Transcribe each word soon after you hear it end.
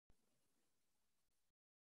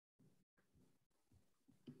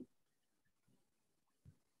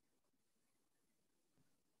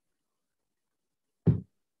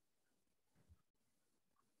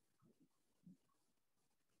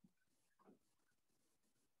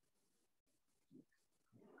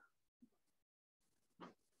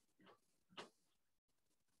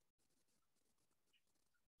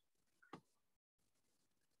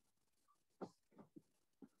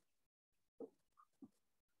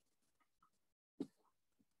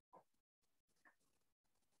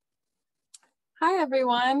Hi,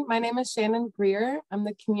 everyone. My name is Shannon Greer. I'm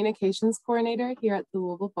the Communications Coordinator here at the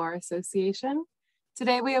Louisville Bar Association.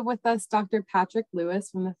 Today, we have with us Dr. Patrick Lewis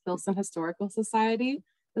from the Filson Historical Society.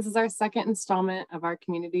 This is our second installment of our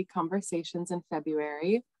community conversations in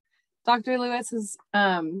February. Dr. Lewis is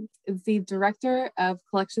the Director of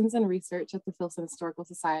Collections and Research at the Filson Historical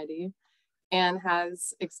Society and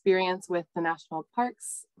has experience with the National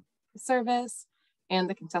Parks Service and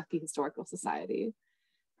the Kentucky Historical Society.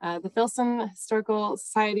 The Filson Historical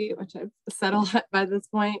Society, which I've said a lot by this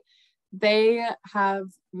point, they have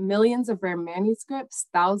millions of rare manuscripts,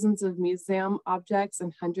 thousands of museum objects,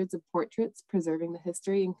 and hundreds of portraits preserving the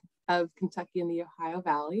history of Kentucky and the Ohio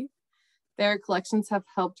Valley. Their collections have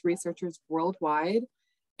helped researchers worldwide,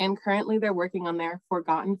 and currently they're working on their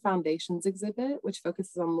Forgotten Foundations exhibit, which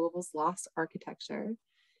focuses on Louisville's lost architecture.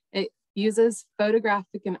 It uses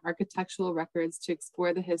photographic and architectural records to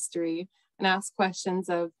explore the history and ask questions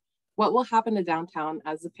of what will happen to downtown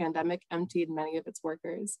as the pandemic emptied many of its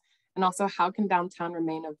workers, and also how can downtown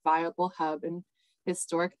remain a viable hub and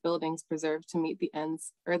historic buildings preserved to meet the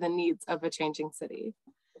needs of a changing city.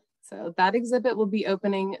 So that exhibit will be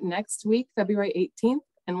opening next week, February 18th.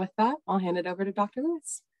 And with that, I'll hand it over to Dr.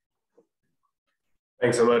 Lewis.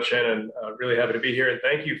 Thanks so much, Shannon. Really happy to be here. And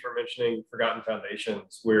thank you for mentioning Forgotten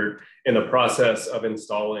Foundations. We're in the process of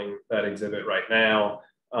installing that exhibit right now,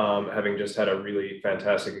 having just had a really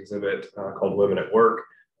fantastic exhibit called Women at Work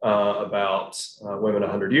about women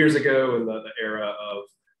 100 years ago in the era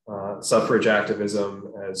of suffrage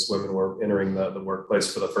activism as women were entering the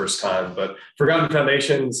workplace for the first time. But Forgotten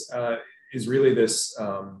Foundations is really this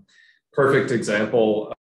perfect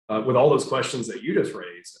example with all those questions that you just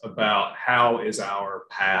raised about how is our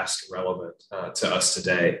past relevant to us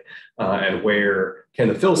today, and where can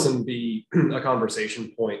the Filson be a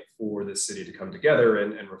conversation point for this city to come together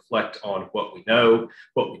and reflect on what we know,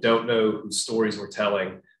 what we don't know, whose stories we're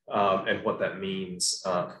telling, and what that means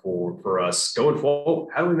for us going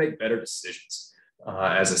forward. How do we make better decisions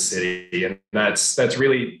as a city? And that's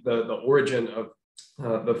really the origin of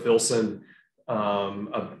the Filson.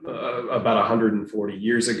 About 140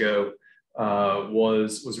 years ago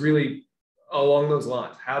was really along those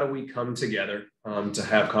lines. How do we come together to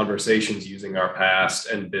have conversations using our past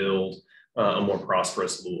and build a more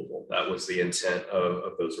prosperous Louisville? That was the intent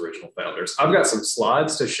of those original founders. I've got some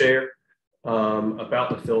slides to share about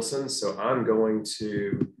the Filson, so I'm going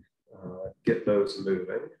to get those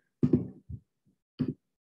moving. And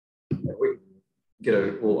we can get a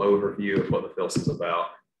little overview of what the Filson's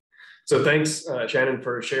about. So thanks, Shannon,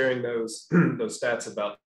 for sharing those stats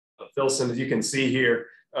about the Filson. As you can see here,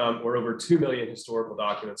 we're over 2 million historical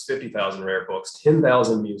documents, 50,000 rare books,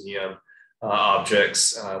 10,000 museum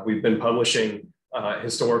objects. We've been publishing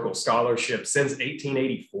historical scholarship since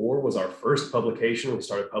 1884 was our first publication. We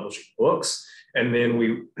started publishing books, and then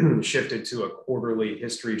we shifted to a quarterly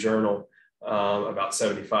history journal about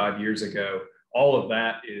 75 years ago. All of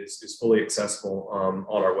that is fully accessible on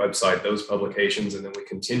our website, those publications. And then we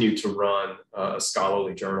continue to run a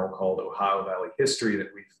scholarly journal called Ohio Valley History that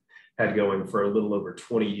we've had going for a little over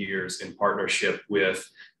 20 years in partnership with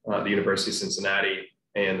the University of Cincinnati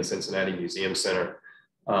and the Cincinnati Museum Center.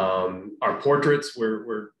 Our portraits,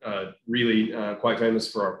 we're really quite famous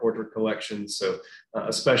for our portrait collection. So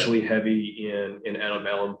especially heavy in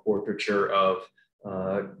antebellum portraiture of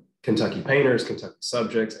Kentucky painters, Kentucky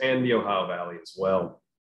subjects, and the Ohio Valley as well.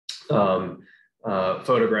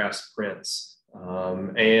 Photographs, prints,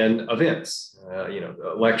 and events.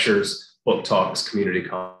 Lectures, book talks, community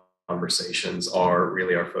conversations are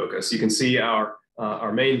really our focus. You can see our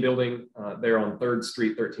main building there on 3rd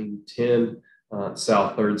Street, 1310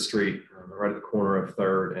 South 3rd Street, right at the corner of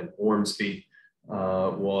 3rd and Ormsby,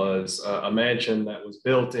 was a mansion that was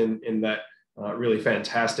built in that really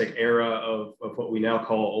fantastic era of what we now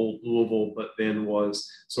call Old Louisville, but then was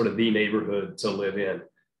sort of the neighborhood to live in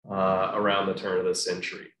around the turn of the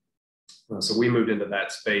century. So we moved into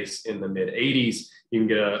that space in the mid 80s. You can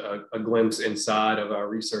get a glimpse inside of our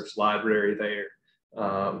research library there,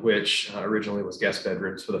 which originally was guest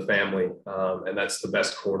bedrooms for the family. And that's the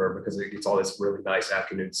best corner because it gets all this really nice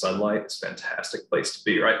afternoon sunlight. It's a fantastic place to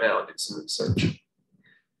be right now and do some research.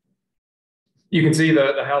 You can see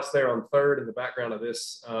the house there on 3rd in the background of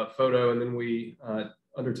this photo. And then we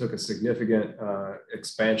undertook a significant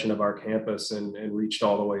expansion of our campus and reached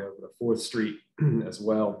all the way over to 4th Street as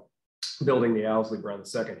well, building the Owsley Brown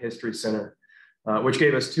II History Center, which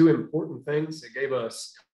gave us two important things. It gave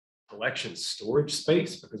us collection storage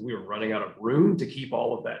space because we were running out of room to keep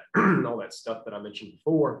all of that, all that stuff that I mentioned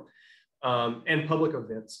before, and public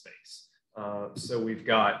event space. So we've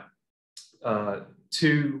got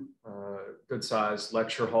two good-sized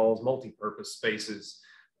lecture halls, multi-purpose spaces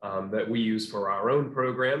that we use for our own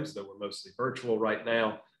programs, though we're mostly virtual right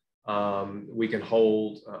now. We can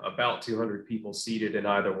hold about 200 people seated in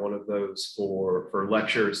either one of those for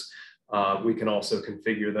lectures. We can also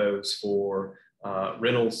configure those for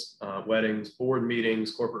rentals, weddings, board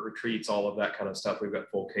meetings, corporate retreats, all of that kind of stuff. We've got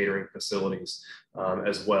full catering facilities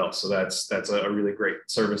as well. So that's a really great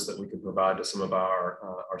service that we can provide to some of our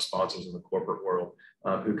sponsors in the corporate world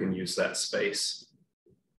who can use that space.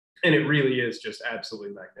 And it really is just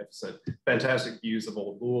absolutely magnificent. Fantastic views of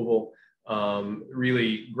old Louisville,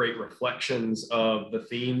 really great reflections of the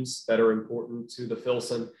themes that are important to the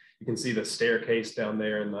Filson. You can see the staircase down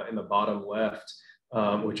there in the bottom left,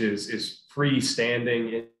 which is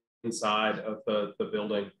freestanding inside of the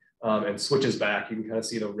building and switches back. You can kind of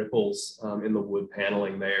see the ripples in the wood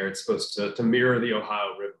paneling there. It's supposed to mirror the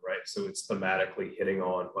Ohio River, right? So it's thematically hitting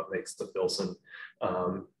on what makes the Filson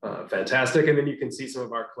fantastic. And then you can see some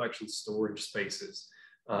of our collection storage spaces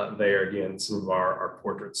there. Again, some of our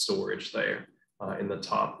portrait storage there in the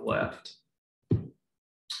top left.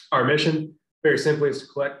 Our mission, very simply, is to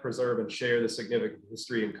collect, preserve, and share the significant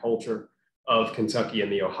history and culture of Kentucky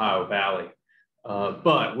and the Ohio Valley.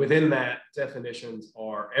 But within that, definitions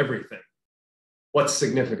are everything. What's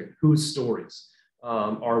significant? Whose stories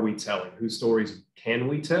are we telling? Whose stories can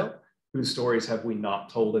we tell? Whose stories have we not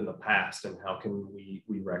told in the past, and how can we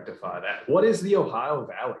rectify that? What is the Ohio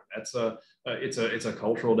Valley? It's a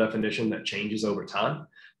cultural definition that changes over time,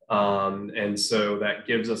 and so that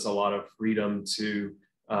gives us a lot of freedom to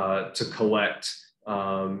collect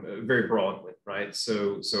very broadly, right?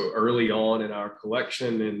 So early on in our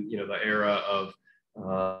collection, in the era of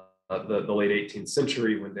the late 18th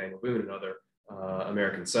century, when Daniel Boone and other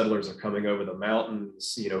American settlers are coming over the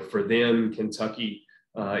mountains, for them, Kentucky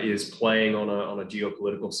is playing on a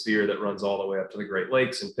geopolitical sphere that runs all the way up to the Great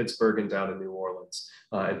Lakes and Pittsburgh and down to New Orleans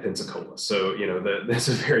and Pensacola. So this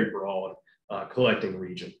is a very broad collecting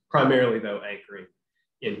region, primarily though anchoring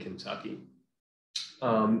in Kentucky.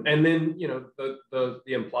 And then the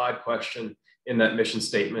implied question in that mission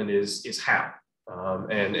statement is how,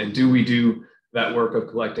 and do we do that work of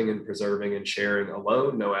collecting and preserving and sharing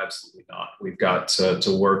alone? No, absolutely not. We've got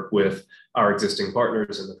to work with our existing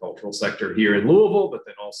partners in the cultural sector here in Louisville, but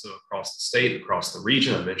then also across the state, across the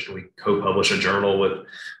region. I mentioned we co-publish a journal with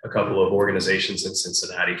a couple of organizations in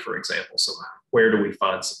Cincinnati, for example. So where do we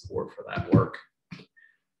find support for that work?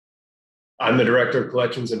 I'm the Director of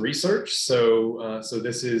Collections and Research. So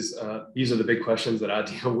these are the big questions that I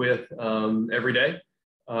deal with every day.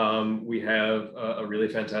 We have a really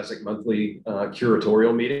fantastic monthly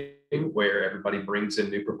curatorial meeting where everybody brings in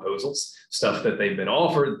new proposals, stuff that they've been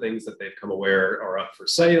offered, things that they've come aware are up for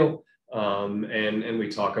sale. And we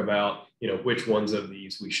talk about, which ones of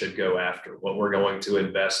these we should go after, what we're going to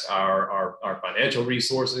invest our financial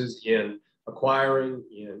resources in acquiring,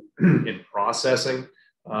 in processing,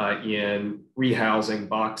 in rehousing,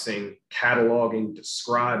 boxing, cataloging,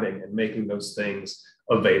 describing, and making those things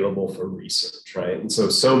available for research, right? And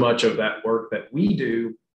so much of that work that we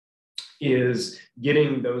do is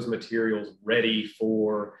getting those materials ready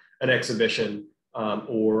for an exhibition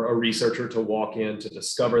or a researcher to walk in to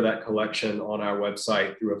discover that collection on our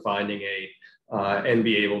website through a finding aid and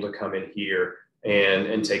be able to come in here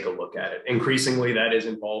and take a look at it. Increasingly, that is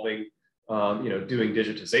involving doing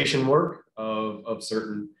digitization work of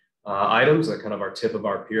certain items, that kind of our tip of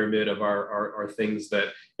our pyramid of our things that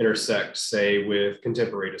intersect, say, with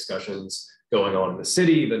contemporary discussions going on in the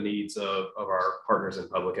city, the needs of our partners in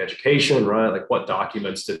public education, right? Like what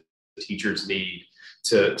documents do teachers need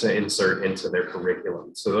to insert into their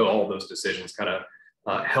curriculum? So all those decisions kind of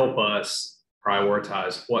help us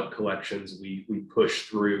prioritize what collections we push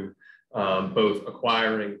through, both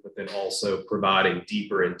acquiring, but then also providing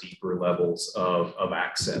deeper and deeper levels of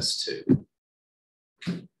access to.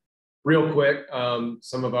 Real quick,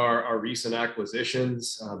 some of our recent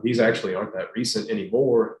acquisitions, these actually aren't that recent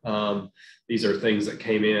anymore. These are things that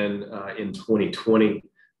came in 2020,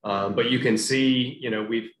 but you can see,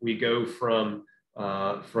 we go from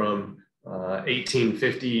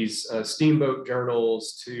 1850s steamboat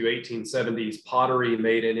journals to 1870s pottery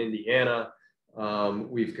made in Indiana.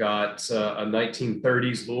 We've got a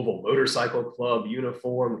 1930s Louisville Motorcycle Club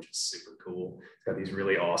uniform, which is super cool. It's got these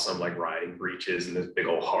really awesome like riding breeches and this big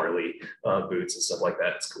old Harley boots and stuff like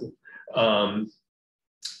that. It's cool.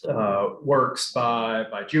 Works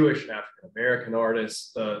by Jewish and African-American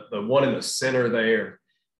artists. The one in the center there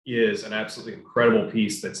is an absolutely incredible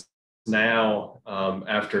piece that's now,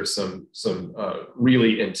 after some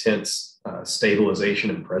really intense stabilization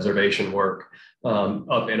and preservation work,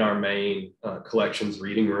 up in our main collections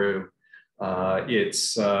reading room.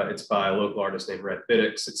 It's by a local artist named Red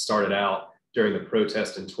Biddix. It started out during the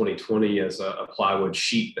protest in 2020 as a plywood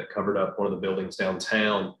sheet that covered up one of the buildings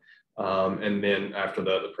downtown. And then after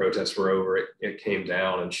the protests were over, it came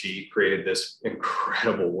down, and she created this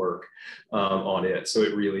incredible work on it. So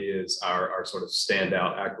it really is our sort of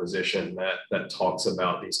standout acquisition that talks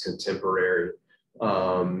about these contemporary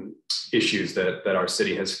issues that our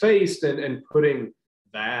city has faced, and putting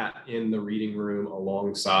that in the reading room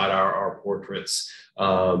alongside our portraits,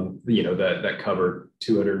 that covered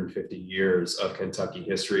 250 years of Kentucky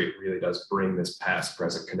history. It really does bring this past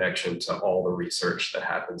present connection to all the research that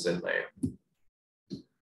happens in there. Of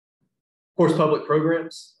course, public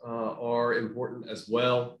programs are important as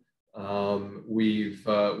well. We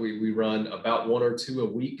run about 1 or 2 a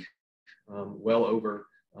week, well over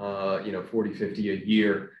 40, 50 a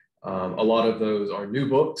year. A lot of those are new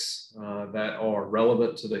books that are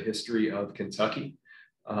relevant to the history of Kentucky.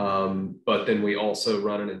 But then we also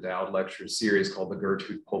run an endowed lecture series called the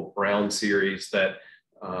Gertrude Polk Brown series that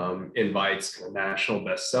invites kind of national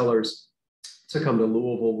bestsellers to come to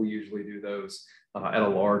Louisville. We usually do those at a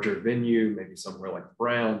larger venue, maybe somewhere like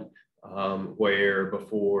Brown, where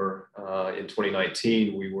before in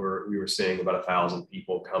 2019 we were seeing about 1,000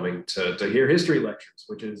 people coming to hear history lectures,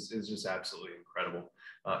 which is just absolutely incredible.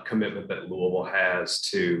 Commitment that Louisville has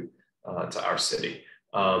to our city.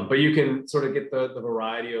 But you can sort of get the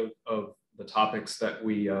variety of the topics that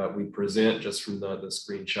we present just from the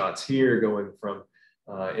screenshots here, going from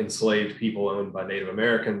enslaved people owned by Native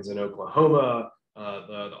Americans in Oklahoma,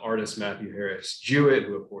 the artist Matthew Harris Jewett,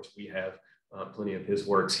 who of course we have plenty of his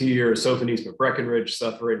works here, Sophonisba Breckenridge,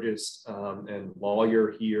 suffragist and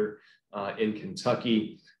lawyer here in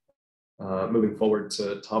Kentucky. Moving forward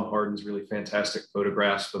to Tom Harden's really fantastic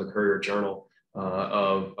photographs for the Courier Journal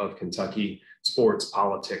of Kentucky sports,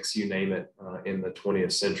 politics, you name it, in the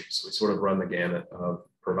 20th century. So we sort of run the gamut of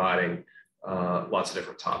providing lots of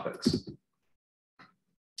different topics.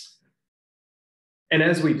 And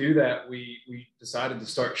as we do that, we decided to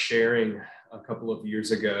start sharing a couple of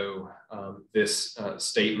years ago this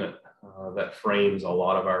statement that frames a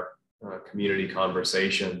lot of our community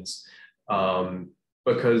conversations.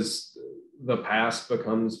 Because the past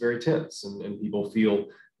becomes very tense, and people feel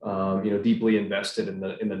deeply invested in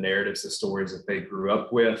the narratives, the stories that they grew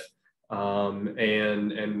up with, and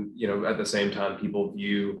at the same time people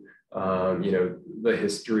view the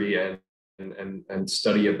history and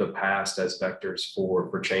study of the past as vectors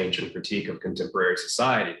for change and critique of contemporary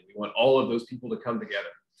society. We want all of those people to come together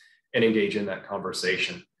and engage in that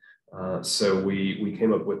conversation. So we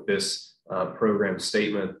came up with this program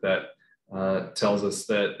statement that tells us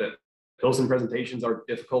that Filson presentations are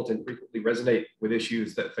difficult and frequently resonate with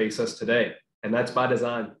issues that face us today. And that's by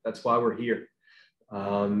design. That's why we're here.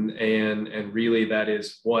 And really that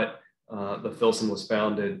is what the Filson was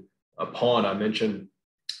founded upon. I mentioned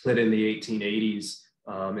that in the 1880s,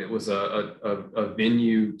 it was a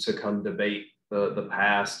venue to come debate the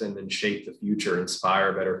past and then shape the future,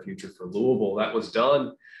 inspire a better future for Louisville. That was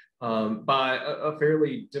done by a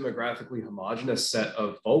fairly demographically homogenous set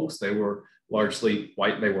of folks. They were largely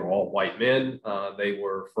white. They were all white men. They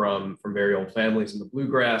were from very old families in the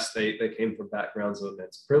bluegrass. They came from backgrounds of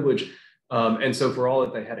immense privilege. And so for all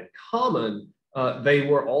that they had in common, they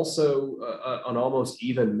were also an almost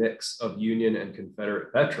even mix of Union and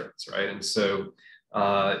Confederate veterans, right? And so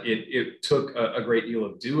it took a great deal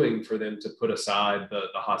of doing for them to put aside the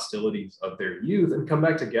hostilities of their youth and come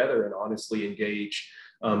back together and honestly engage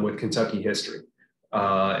with Kentucky history.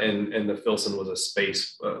 And the Filson was a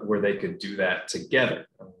space where they could do that together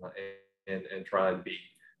and try and be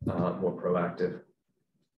more proactive.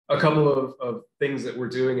 A couple of things that we're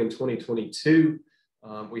doing in 2022.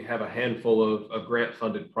 We have a handful of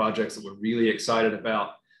grant-funded projects that we're really excited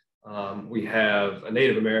about. We have a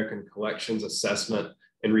Native American collections assessment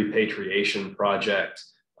and repatriation project.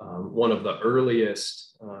 One of the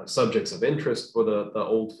earliest subjects of interest for the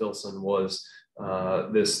old Filson was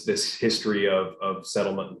this history of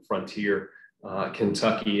settlement and frontier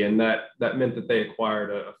Kentucky, and that meant that they acquired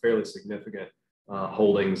a fairly significant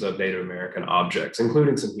holdings of Native American objects,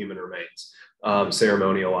 including some human remains,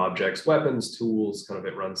 ceremonial objects, weapons, tools. Kind of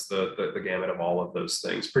it runs the gamut of all of those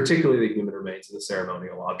things. Particularly the human remains and the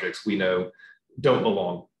ceremonial objects we know don't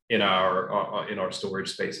belong in our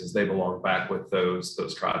storage spaces. They belong back with those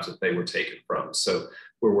tribes that they were taken from. So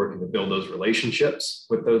we're working to build those relationships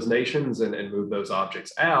with those nations and move those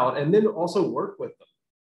objects out, and then also work with them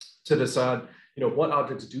to decide, what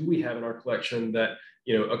objects do we have in our collection that,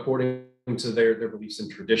 according to their beliefs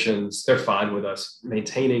and traditions, they're fine with us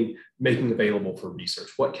making available for research.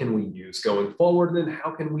 What can we use going forward? And then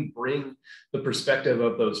how can we bring the perspective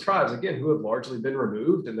of those tribes, again, who have largely been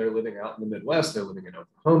removed and they're living out in the Midwest, they're living in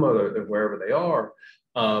Oklahoma, they're wherever they are.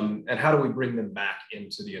 And how do we bring them back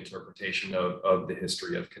into the interpretation of the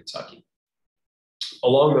history of Kentucky?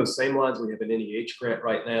 Along those same lines, we have an NEH grant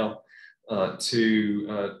right now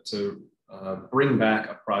to bring back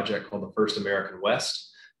a project called the First American West,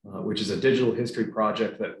 which is a digital history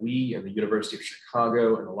project that we and the University of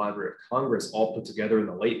Chicago and the Library of Congress all put together in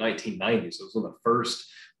the late 1990s. So it was one of the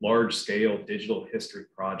first large-scale digital history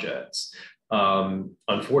projects.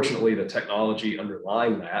 Unfortunately, the technology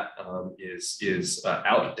underlying that is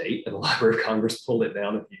out of date, and the Library of Congress pulled it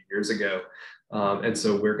down a few years ago. And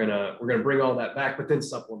so we're gonna bring all that back, but then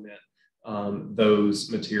supplement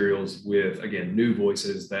those materials with, again, new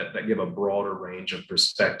voices that give a broader range of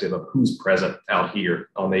perspective of who's present out here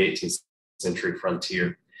on the 18th century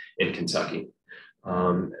frontier in Kentucky.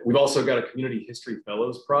 We've also got a Community History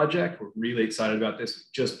Fellows project. We're really excited about this. We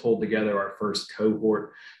just pulled together our first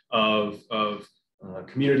cohort of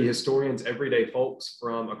community historians, everyday folks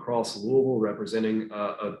from across Louisville, representing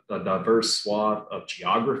a diverse swath of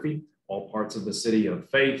geography, all parts of the city, of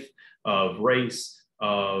faith, of race,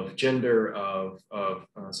 of gender, of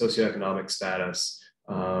socioeconomic status,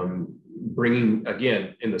 bringing,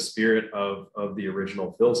 again, in the spirit of the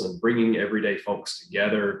original Filson, bringing everyday folks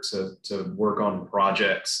together to work on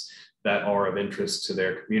projects that are of interest to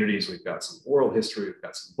their communities. We've got some oral history, we've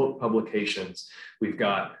got some book publications, we've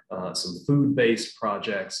got some food-based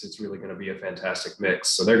projects. It's really going to be a fantastic mix.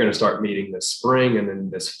 So they're going to start meeting this spring, and then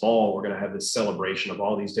this fall, we're going to have this celebration of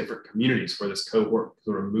all these different communities where this cohort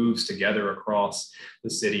sort of moves together across the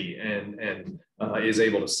city and is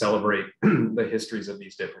able to celebrate the histories of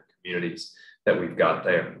these different communities that we've got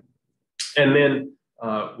there. And then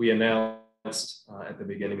we announced at the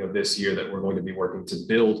beginning of this year that we're going to be working to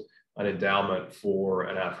build an endowment for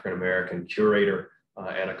an African-American curator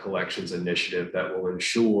and a collections initiative that will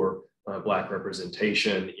ensure Black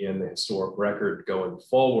representation in the historic record going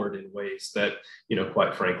forward in ways that,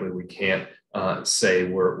 quite frankly, we can't say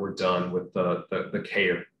we're done with the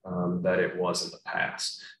care that it was in the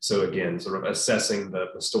past. So again, sort of assessing the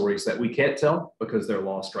stories that we can't tell because they're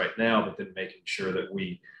lost right now, but then making sure that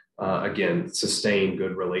we, again, sustain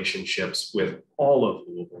good relationships with all of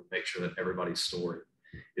Louisville, make sure that everybody's story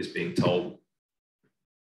is being told.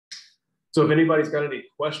 So if anybody's got any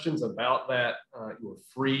questions about that, you're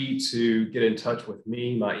free to get in touch with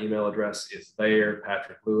me. My email address is there,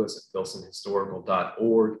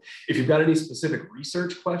 patricklewis@filsonhistorical.org. If you've got any specific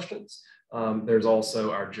research questions, there's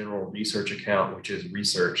also our general research account, which is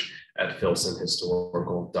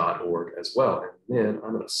research@filsonhistorical.org as well. And then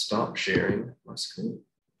I'm going to stop sharing my screen.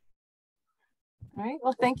 All right,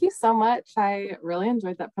 well, thank you so much. I really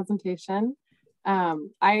enjoyed that presentation.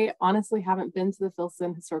 I honestly haven't been to the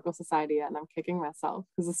Filson Historical Society yet, and I'm kicking myself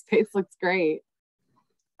because the space looks great.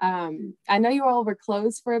 I know you all were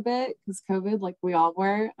closed for a bit because COVID, like we all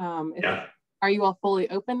were. Yeah. Are you all fully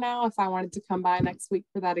open now? If I wanted to come by next week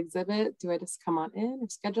for that exhibit, do I just come on in or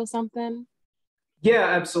schedule something? Yeah,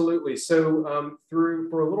 absolutely. So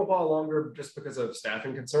for a little while longer, just because of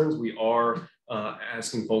staffing concerns, we are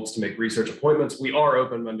asking folks to make research appointments. We are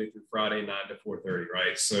open Monday through Friday, 9 to 4:30,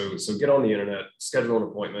 right? So get on the internet, schedule an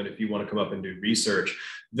appointment if you want to come up and do research.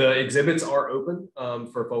 The exhibits are open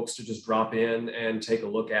for folks to just drop in and take a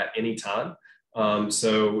look at anytime.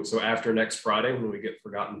 So after next Friday, when we get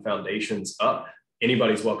Forgotten Foundations up,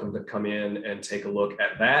 anybody's welcome to come in and take a look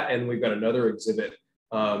at that. And we've got another exhibit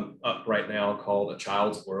up right now called A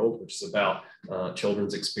Child's World, which is about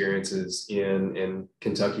children's experiences in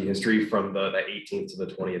Kentucky history from the 18th to the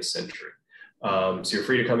 20th century. So you're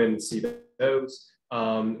free to come in and see those.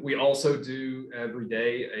 We also do every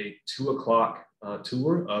day a 2 o'clock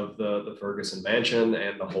tour of the Ferguson Mansion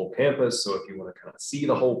and the whole campus. So if you want to kind of see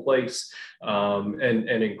the whole place, and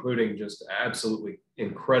including just absolutely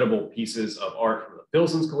incredible pieces of art from the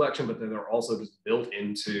Filson's collection, but then they're also just built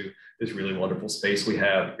into this really wonderful space we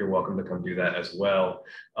have. You're welcome to come do that as well.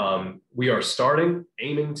 We are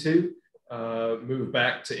aiming to move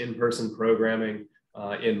back to in-person programming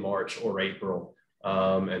in March or April.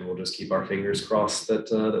 And we'll just keep our fingers crossed that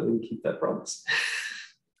we can keep that promise.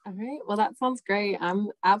 All right, well, that sounds great. I'm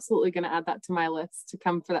absolutely going to add that to my list to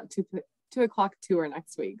come for that 2 o'clock tour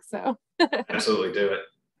next week. So absolutely do it.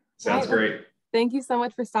 Sounds great. Thank you so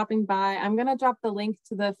much for stopping by. I'm going to drop the link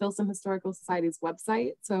to the Filson Historical Society's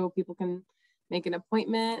website so people can make an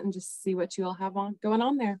appointment and just see what you all have going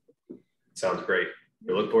on there. Sounds great.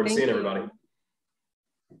 We look forward to seeing everybody.